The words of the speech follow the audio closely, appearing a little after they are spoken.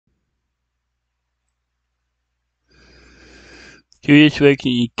Curious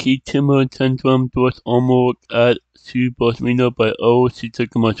reaction i Kitimo Tantrum was almost at Super Minor by all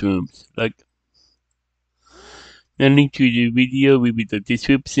Shizuka mushrooms. Like link to the video will be the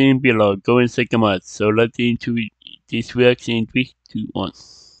description below. Go and check them out. So let's get into this reaction in 3, 2, 1.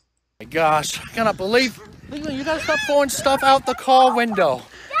 My gosh, I cannot believe Leland, you gotta stop throwing stuff out the car window.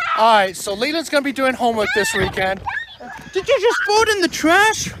 Alright, so Leland's gonna be doing homework this weekend. Did you just throw it in the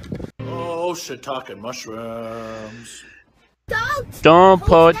trash? Oh, shiitake mushrooms. Don't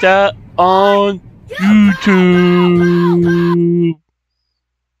put that on YouTube.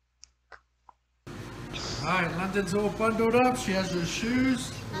 Alright, London's all bundled up. She has her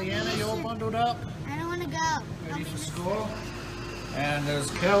shoes. Leanna, you all bundled up? I don't want to go. Ready for school? And there's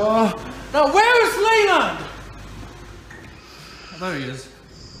Kayla. Now, where is Leland? Oh, there he is.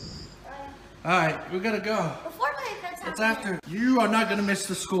 Alright, we gotta go. Before my friends It's after. You are not gonna miss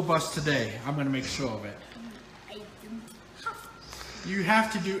the school bus today. I'm gonna make sure of it. You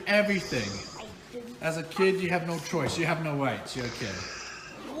have to do everything. As a kid, you have no choice. You have no rights. You're a kid.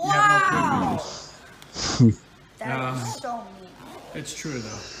 Wow. You have no privileges. That is so mean. It's true,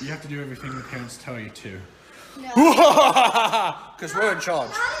 though. You have to do everything the parents tell you to. No. Because we're in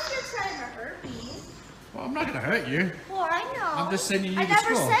charge. Not if you're trying to hurt me. Well, I'm not going to hurt you. Well, I know. I'm just sending you to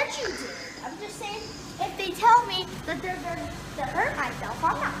school. I never said you did. I'm just saying, if they tell me that they're going to hurt myself,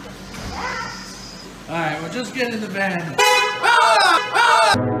 I'm not going to do that. Alright, well, just get in the van.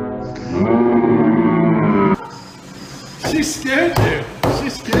 She scared you. She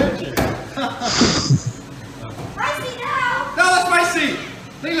scared you. My seat now. No, that's my seat.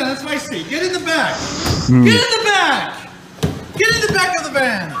 Leland, that's my seat. Get in the back. Get in the back. Get in the back of the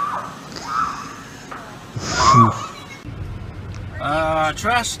van.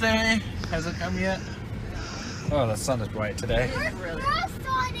 Trash day. Hasn't come yet. Oh, the sun is bright today. There's frost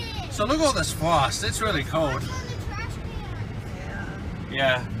on it. So look at all this frost. It's really cold.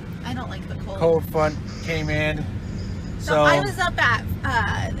 Yeah. I don't like the cold. Cold front came in. So I was up at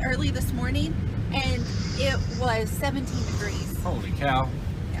early this morning and it was 17 degrees. Holy cow.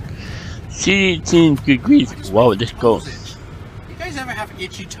 17 degrees. Wow, this cold. You guys ever have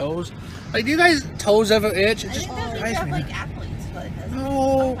itchy toes? Like, do you guys toes ever itch? It I just think that's drives just me. like athlete's foot. doesn't it? No.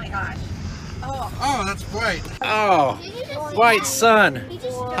 Oh my gosh. Oh. Oh, that's bright. Oh, white sun.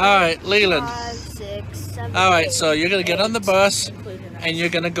 Alright, Leland. 5, 6, 7. Alright, so you're going to get on the bus and you're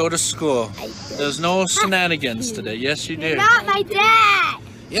going to go to school. There's no shenanigans today. Yes, you do. Not my dad.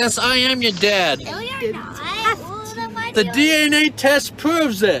 Yes, I am your dad. No, you're not. Well, then why The do you- DNA test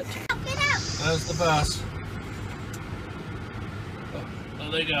proves it. Get out. There's the bus. Oh, there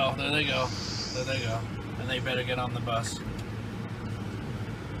they go. There they go. There they go. And they better get on the bus.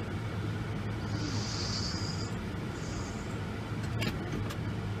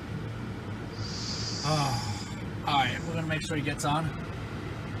 Oh. Alright, we're gonna make sure he gets on.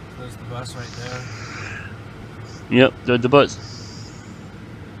 There's the bus right there. Yep, there's the bus.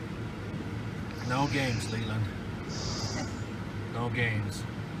 No games, Leland. No games.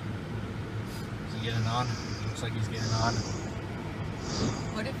 Is he getting on? Looks like he's getting on.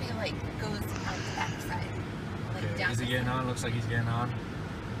 What if he like goes on the backside? Like Okay, down is he the getting on? Looks like he's getting on.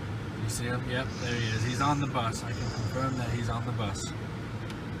 You see him? Yep, there he is. He's on the bus. I can confirm that he's on the bus.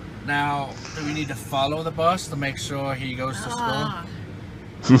 Now, do we need to follow the bus to make sure he goes to school?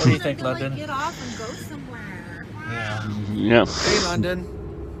 What do you think, to, like, London? get off and go somewhere. Yeah. Yeah. Hey, London.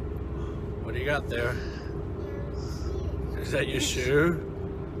 What do you got there? Is that your shoe?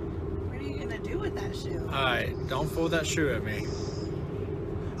 What are you gonna do with that shoe? Alright, don't throw that shoe at me.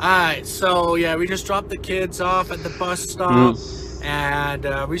 Alright, so yeah, we just dropped the kids off at the bus stop and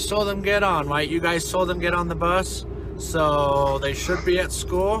we saw them get on, right? You guys saw them get on the bus, so they should be at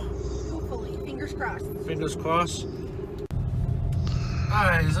school. Hopefully, fingers crossed. Fingers crossed.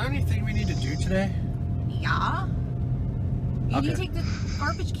 Alright, is there anything we need to do today? Yeah. You need to Okay. take the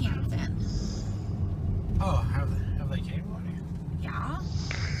garbage cans in. Oh, have they came already? Yeah.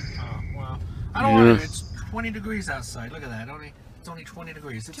 Oh, well. I don't want to. It's 20 degrees outside. Look at that. It's only 20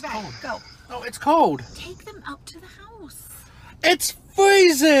 degrees. It's Too bad. cold. Go. No, it's cold. Take them up to the house. It's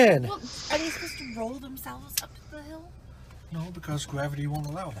freezing! Well, are they supposed to roll themselves up to the hill? No, because gravity won't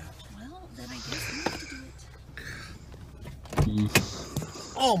allow that. Well, then I guess you have to do it.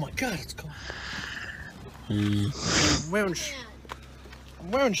 Oh my god, it's cold. I'm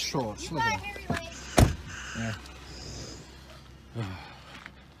wearing shorts. Look at that. Yeah.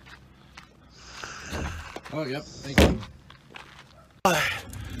 Oh, yep. Thank you.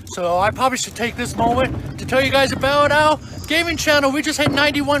 So I probably should take this moment to tell you guys about our gaming channel. We just hit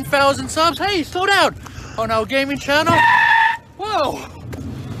 91,000 subs. Hey, slow down on our gaming channel. Whoa.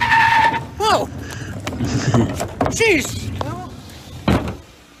 Whoa. Jeez.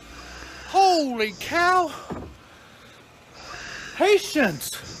 Holy cow!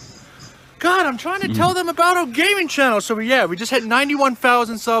 Patience! God, I'm trying to tell them about our gaming channel. So yeah, we just hit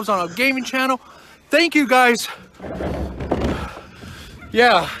 91,000 subs on our gaming channel. Thank you guys.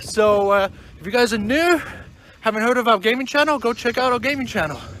 Yeah, so if you guys are new, haven't heard of our gaming channel, go check out our gaming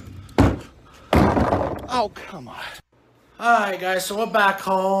channel. Oh, come on. Alright guys, so we're back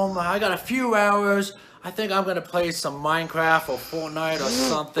home. I got a few hours. I think I'm gonna play some Minecraft or Fortnite or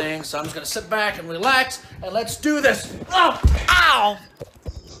something. So I'm just gonna sit back and relax and let's do this. Oh, ow!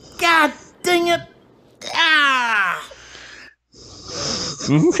 God dang it! Ah!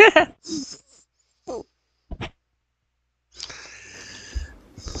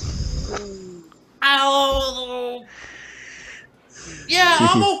 Ow! Yeah,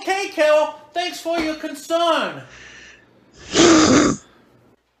 I'm okay, Kel. Thanks for your concern.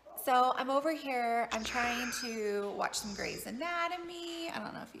 So I'm over here, I'm trying to watch some Grey's Anatomy. I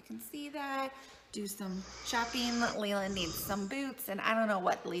don't know if you can see that. Do some shopping. Leland needs some boots, and I don't know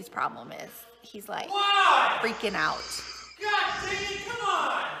what Lee's problem is. He's like freaking out. God dang it, come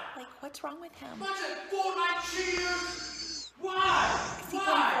on! Like, what's wrong with him? Bunch of Fortnite cheaters! Why? Is he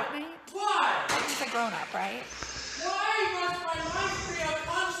playing Fortnite? Why? He's a grown-up, right? Why must my life be a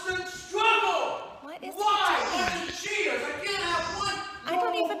constant struggle? What is Why? he doing? Bunch of cheaters! I can't have one. I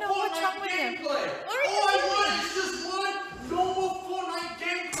don't even know what's wrong with him. Gameplay. What are you All I doing? want is just one normal Fortnite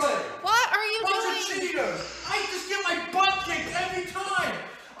gameplay. What are you Bunch doing? of cheaters! I just get my butt kicked every time.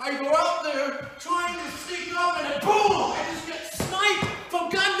 I go out there trying to sneak up and then boom! I just get sniped from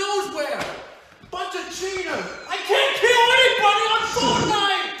God knows where. Bunch of cheaters! I can't kill anybody on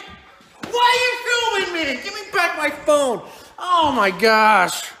Fortnite! Why are you filming me? Give me back my phone! Oh my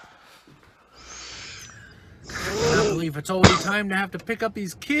gosh! I can't believe it's already time to have to pick up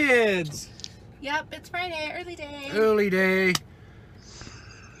these kids. Yep, it's Friday, early day. Early day.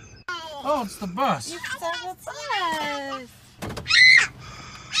 Oh, it's the bus. It's the bus.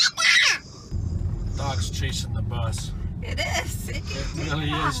 Dog's chasing the bus. It is. It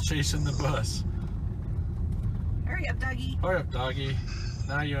really is chasing the bus. Hurry up, doggy. Hurry up, doggy.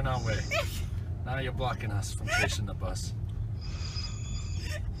 Now you're in our way. Now you're blocking us from chasing the bus.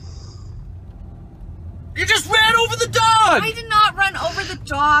 You just ran over the dog! I did not run over the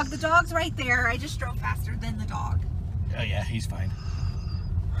dog. The dog's right there. I just drove faster than the dog. Oh yeah, he's fine.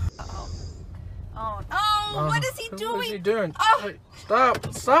 Uh-oh. Oh no, what is he doing? What is he doing? Oh. Wait,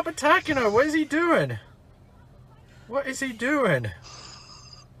 stop! Stop attacking her! What is he doing? What is he doing?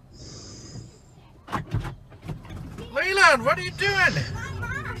 Leland, what are you doing?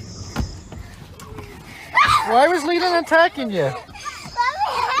 Why was Leland attacking you?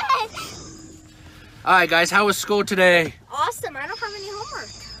 Alright guys, how was school today? Awesome, I don't have any homework.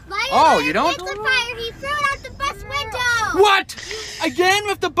 Oh, you don't? The fire, he threw it out the bus window. What? Again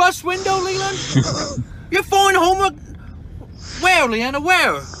with the bus window, Leland? You're throwing homework? Where, Leanna,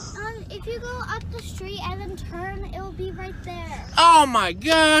 where? If you go up the street and then turn, it will be right there. Oh my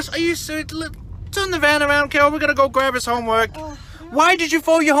gosh, are you serious? Turn the van around, Carol, we're gonna go grab his homework. Why did you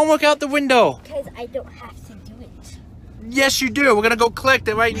throw your homework out the window? Because I don't have to do it. Yes, you do. We're gonna go collect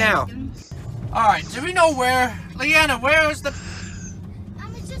it right now. Alright, do we know where? Leanna, where is the... It's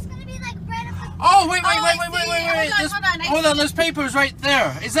just gonna be like right up the... Oh, wait. Hold on, There's papers right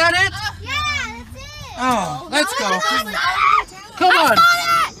there. Is that it? Yeah, that's it. Oh, let's go. Come on.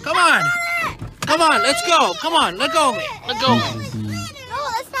 Come on, let's go. Come on, let go of me. Let go of me. No,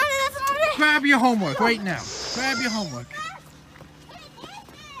 that's not it. Grab your homework right now. Grab your homework.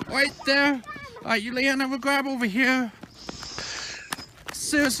 Right there. Alright, you Leanna, we'll grab over here.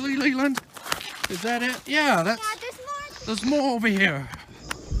 Seriously, Leland? Is that it? Yeah, that's... There's more over here.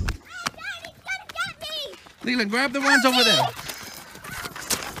 Daddy's gonna get me. Leland, grab the ones over there.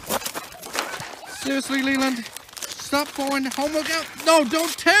 Seriously, Leland? Stop throwing homework out. No,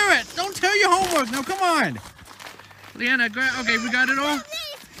 don't tear it. Don't tear your homework. No, come on. Leanna, grab... Okay, we got it all?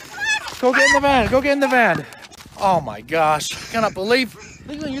 Go get in the van. Go get in the van. Oh my gosh. I cannot believe...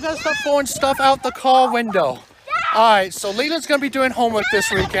 Leland, you gotta stop throwing stuff out the car window. Alright, so Leland's gonna be doing homework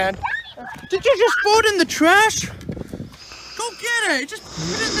this weekend. Did you just throw it in the trash? Go get it. Just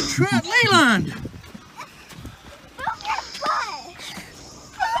put it in the trash. Leland!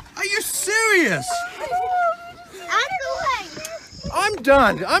 Are you serious? I'm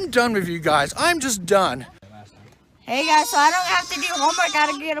done. I'm done with you guys. I'm just done. Hey guys, so I don't have to do homework. I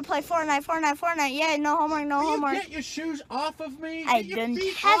gotta get to play Fortnite. Yeah, no homework, no homework. Get your shoes off of me. I Get your didn't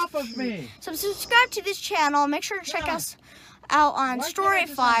feet have off of me. So subscribe to this channel. Make sure to check us out on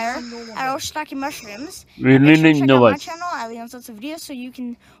Storyfire at Oshitaki Mushrooms. We And make sure to really check know out my us. channel at Leon's Lots of Videos so you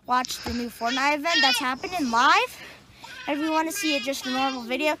can watch the new Fortnite event that's happening live. If you want to see it just a normal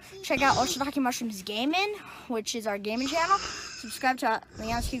video, check out Oshidaki Mushrooms Gaming, which is our gaming channel. Subscribe to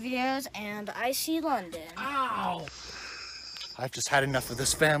Leon's videos, and I see London. Ow! I've just had enough of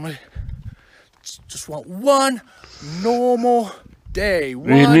this family. Just want one normal day,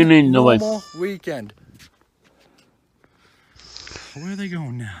 one normal weekend. Where are they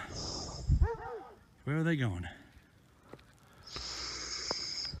going now? Where are they going?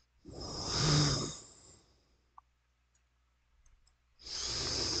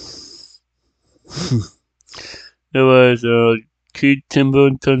 There was a kid timber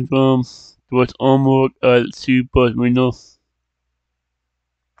tantrum. There was almost at super window.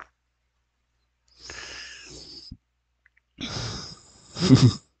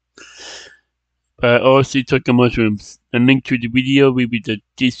 I also took the mushrooms. The link to the video will be in the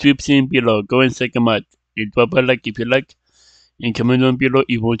description below. Go and check them out. And drop a like if you like. And comment down below if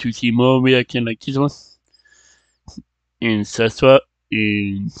you want to see more reaction like this one. And subscribe.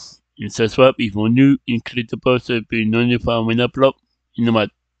 And subscribe if you're new. And click the bell so you'll be notified when I upload.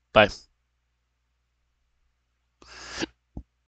 Bye.